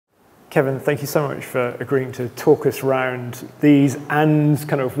Kevin, thank you so much for agreeing to talk us around these and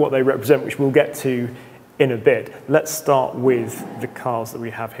kind of what they represent, which we'll get to in a bit. Let's start with the cars that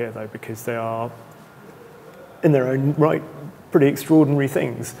we have here, though, because they are, in their own right, pretty extraordinary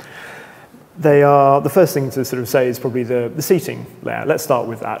things. They are, the first thing to sort of say is probably the seating layout. Let's start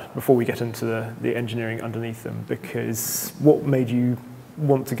with that before we get into the engineering underneath them, because what made you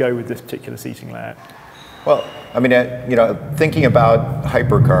want to go with this particular seating layout? Well, I mean, you know, thinking about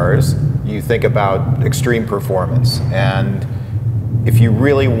hypercars, you think about extreme performance. And if you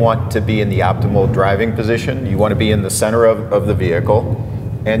really want to be in the optimal driving position, you want to be in the center of the vehicle,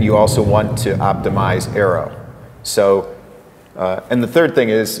 and you also want to optimize aero. So, and the third thing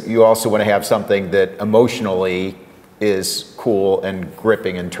is you also want to have something that emotionally is cool and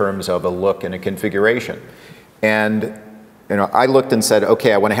gripping in terms of a look and a configuration. And you know, I looked and said,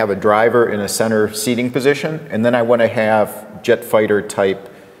 okay, I want to have a driver in a center seating position, and then I want to have jet fighter type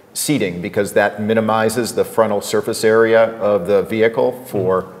seating because that minimizes the frontal surface area of the vehicle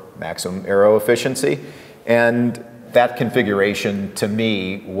for maximum aero efficiency. And that configuration to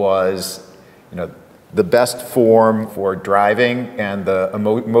me was, you know, the best form for driving and the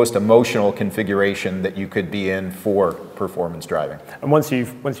most emotional configuration that you could be in for performance driving. And once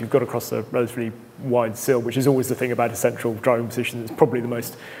you've got across a relatively wide sill, which is always the thing about a central driving position, it's probably the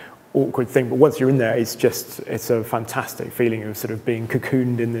most awkward thing, but once you're in there, it's a fantastic feeling of sort of being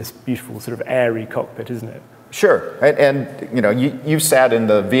cocooned in this beautiful sort of airy cockpit, isn't it? Sure, and you know, you've sat in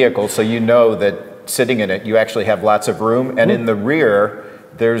the vehicle, so you know that sitting in it, you actually have lots of room, and in the rear,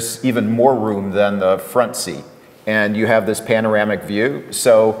 there's even more room than the front seat. And you have this panoramic view.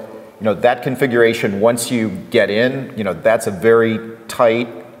 So, you know, that configuration, once you get in, you know, that's a very tight,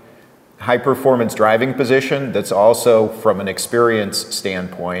 high performance driving position that's also, from an experience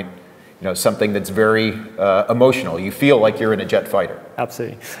standpoint, you know, something that's very emotional. You feel like you're in a jet fighter.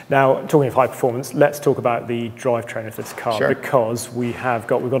 Absolutely. Now, talking of high performance, let's talk about the drivetrain of this car, sure. Because we've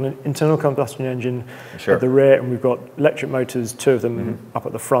got an internal combustion engine sure. at the rear, and we've got electric motors, two of them up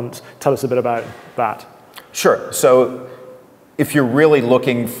at the front. Tell us a bit about that. Sure. So, if you're really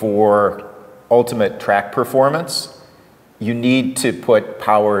looking for ultimate track performance, you need to put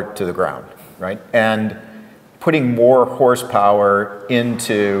power to the ground, right? And putting more horsepower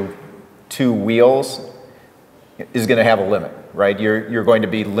into two wheels is going to have a limit, right? You're going to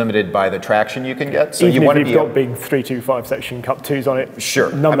be limited by the traction you can get. So even you want if to you've be got big 325 section Cup 2s on it. Sure.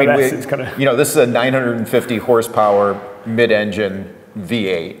 Nonetheless, it's kind of, you know, this is a 950 horsepower mid-engine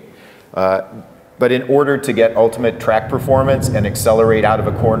V8. But in order to get ultimate track performance and accelerate out of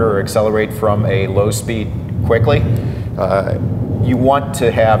a corner or accelerate from a low speed quickly, you want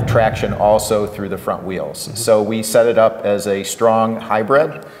to have traction also through the front wheels. So we set it up as a strong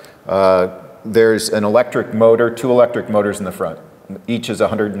hybrid. There's an electric motor, two electric motors in the front. Each is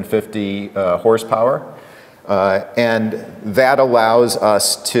 150 horsepower. And that allows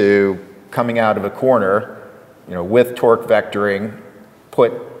us to, coming out of a corner, you know, with torque vectoring,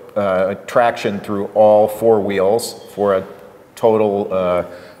 put traction through all four wheels for a total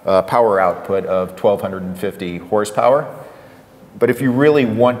power output of 1,250 horsepower. But if you really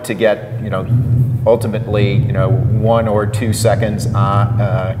want to get, you know, ultimately, you know, 1 or 2 seconds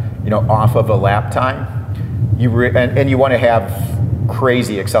you know, off of a lap time, and you want to have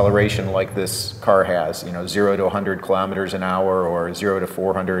crazy acceleration like this car has, you know, 0 to 100 kilometers an hour or 0 to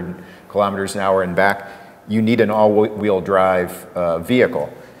 400 kilometers an hour and back, you need an all-wheel drive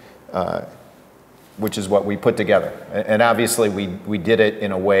vehicle, which is what we put together. And obviously we did it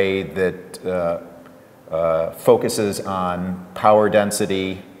in a way that focuses on power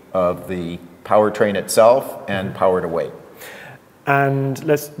density of the powertrain itself and power to weight. And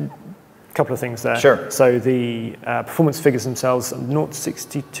a couple of things there. Sure. So the performance figures themselves, 0 to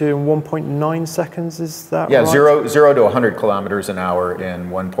 62 in 1.9 seconds, is that right? Yeah, 0 to 100 kilometers an hour in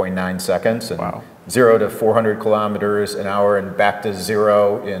 1.9 seconds, and wow. 0 to 400 kilometers an hour and back to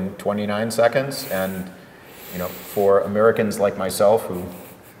 0 in 29 seconds. And you know, for Americans like myself who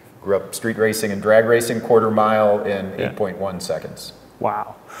grew up street racing and drag racing, quarter mile in 8.1 seconds.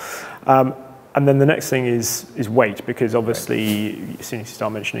 Wow. And then the next thing is weight, because obviously as soon as you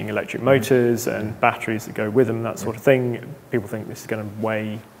start mentioning electric motors and batteries that go with them, that sort of thing, people think this is going to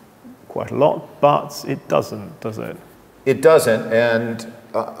weigh quite a lot, but it doesn't, does it? It doesn't, and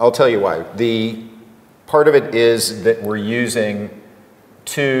I'll tell you why. The part of it is that we're using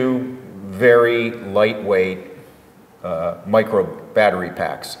two very lightweight micro battery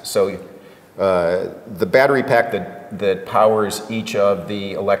packs. So the battery pack that powers each of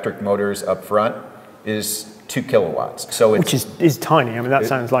the electric motors up front is 2 kilowatts. So it's, which is tiny. I mean, that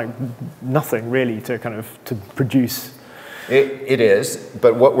sounds like nothing really to kind of to produce It is,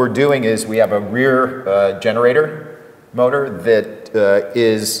 but what we're doing is we have a rear generator motor that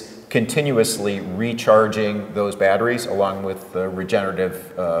is continuously recharging those batteries along with the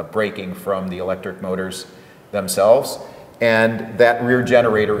regenerative braking from the electric motors themselves. And that rear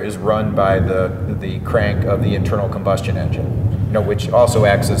generator is run by the crank of the internal combustion engine, which also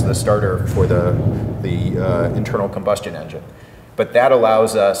acts as the starter for the internal combustion engine. But that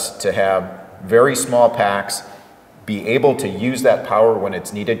allows us to have very small packs, be able to use that power when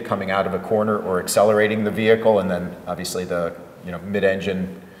it's needed coming out of a corner or accelerating the vehicle, and then obviously the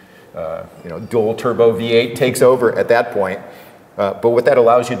mid-engine dual turbo V8 takes over at that point. But what that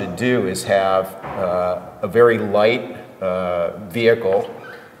allows you to do is have a very light vehicle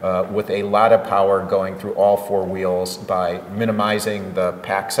with a lot of power going through all four wheels by minimizing the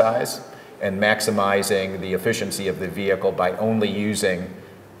pack size and maximizing the efficiency of the vehicle by only using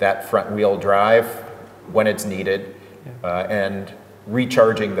that front wheel drive when it's needed and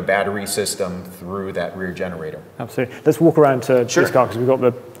recharging the battery system through that rear generator. Absolutely. Let's walk around to this car because we've got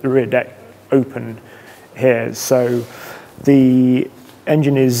the rear deck open here. So the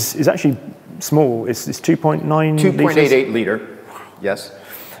engine is actually small. It's 2.9 2.88 liter, yes.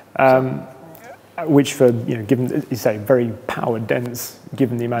 Which for, given, you say, very power dense,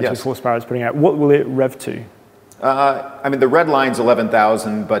 given the amount of horsepower it's putting out. What will it rev to? I mean, the red line's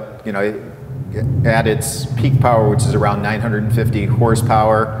 11,000, but, at its peak power, which is around 950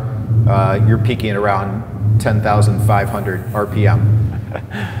 horsepower, you're peaking at around 10,500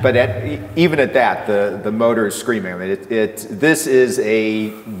 RPM. But even at that, the motor is screaming. I mean, this is a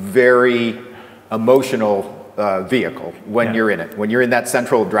very emotional vehicle when you're in it. When you're in that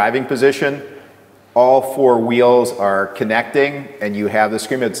central driving position, all four wheels are connecting and you have the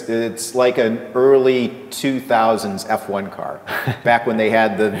scream. It's like an early 2000s F1 car, back when they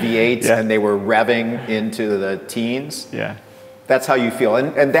had the V8s and they were revving into the teens. Yeah, that's how you feel.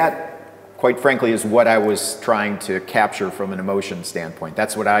 And that, quite frankly, is what I was trying to capture from an emotion standpoint.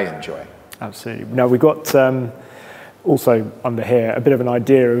 That's what I enjoy. Absolutely. Now, we've got also under here a bit of an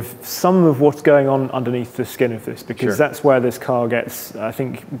idea of some of what's going on underneath the skin of this, because that's where this car gets, I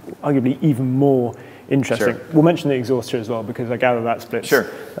think, arguably even more interesting. We'll mention the exhaust here as well, because I gather that splits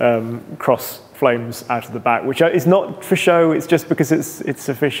cross flames out of the back, which is not for show, it's just because it's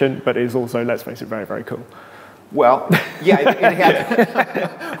efficient, but is also, let's face it, very, very cool. Well, yeah,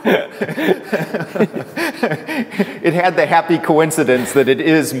 it had the happy coincidence that it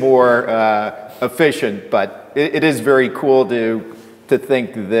is more efficient, but it is very cool to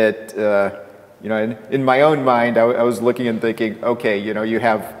think that, in my own mind, I was looking and thinking, okay, you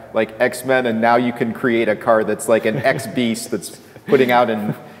have like X-Men, and now you can create a car that's like an X-Beast that's putting out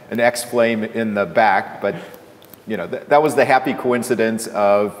an X-Flame in the back, but, that was the happy coincidence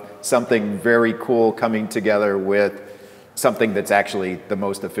of something very cool coming together with something that's actually the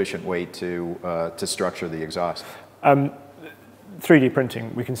most efficient way to structure the exhaust. 3D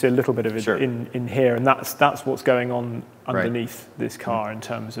printing, we can see a little bit of it in here, and that's what's going on underneath this car in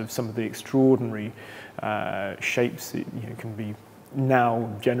terms of some of the extraordinary shapes that can be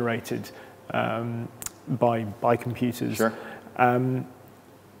now generated by computers. And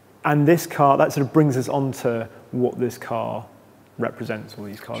this car, that sort of brings us on to what this car represents, or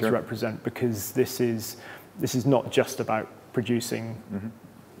these cars represent, because this is not just about producing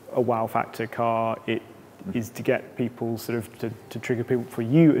a wow factor car. It is to get people sort of to trigger people for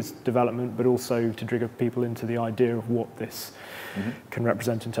you as development, but also to trigger people into the idea of what this can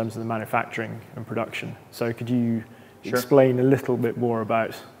represent in terms of the manufacturing and production. So could you explain a little bit more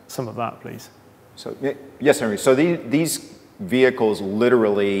about some of that, please? So yes, Henry. So these vehicles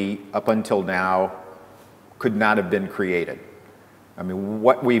literally, up until now, could not have been created. I mean,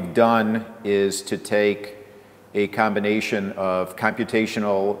 what we've done is to take a combination of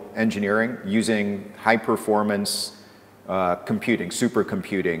computational engineering using high-performance computing,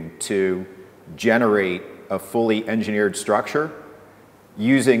 supercomputing, to generate a fully engineered structure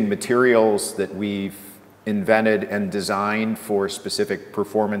using materials that we've invented and designed for specific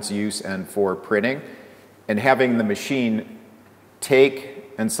performance use and for printing, and having the machine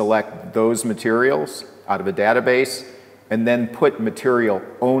take and select those materials out of a database and then put material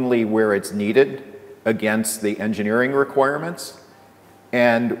only where it's needed against the engineering requirements.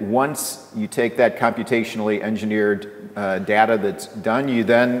 And once you take that computationally engineered data that's done, you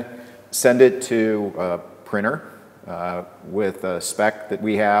then send it to a printer with a spec that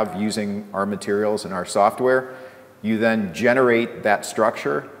we have using our materials and our software. You then generate that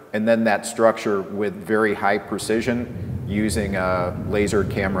structure, and then that structure with very high precision using a laser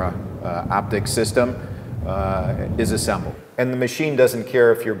camera optics system is assembled. And the machine doesn't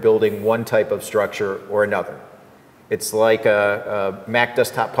care if you're building one type of structure or another. It's like a Mac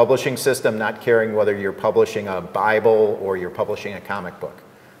desktop publishing system, not caring whether you're publishing a Bible or you're publishing a comic book,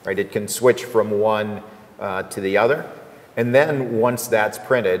 right? It can switch from one to the other. And then once that's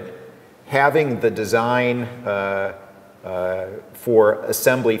printed, having the design for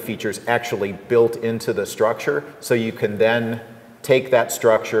assembly features actually built into the structure, so you can then take that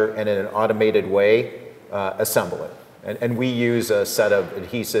structure and in an automated way assemble it. And we use a set of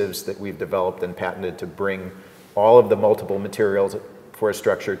adhesives that we've developed and patented to bring all of the multiple materials for a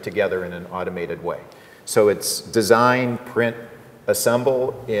structure together in an automated way. So it's design, print,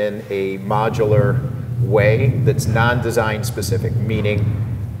 assemble in a modular way that's non-design specific, meaning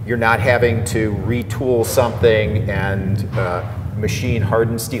you're not having to retool something and machine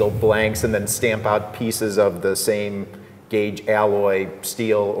hardened steel blanks and then stamp out pieces of the same gauge alloy,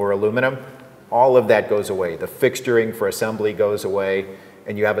 steel, or aluminum. All of that goes away. The fixturing for assembly goes away,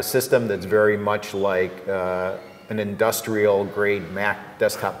 and you have a system that's very much like an industrial grade Mac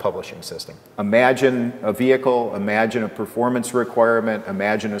desktop publishing system. Imagine a vehicle, imagine a performance requirement,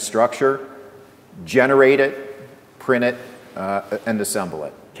 imagine a structure, generate it, print it, and assemble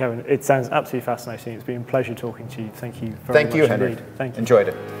it. Kevin, it sounds absolutely fascinating. It's been a pleasure talking to you. Thank you very much Thank you, Henry. indeed. Thank you. Enjoyed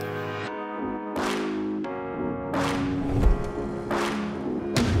it.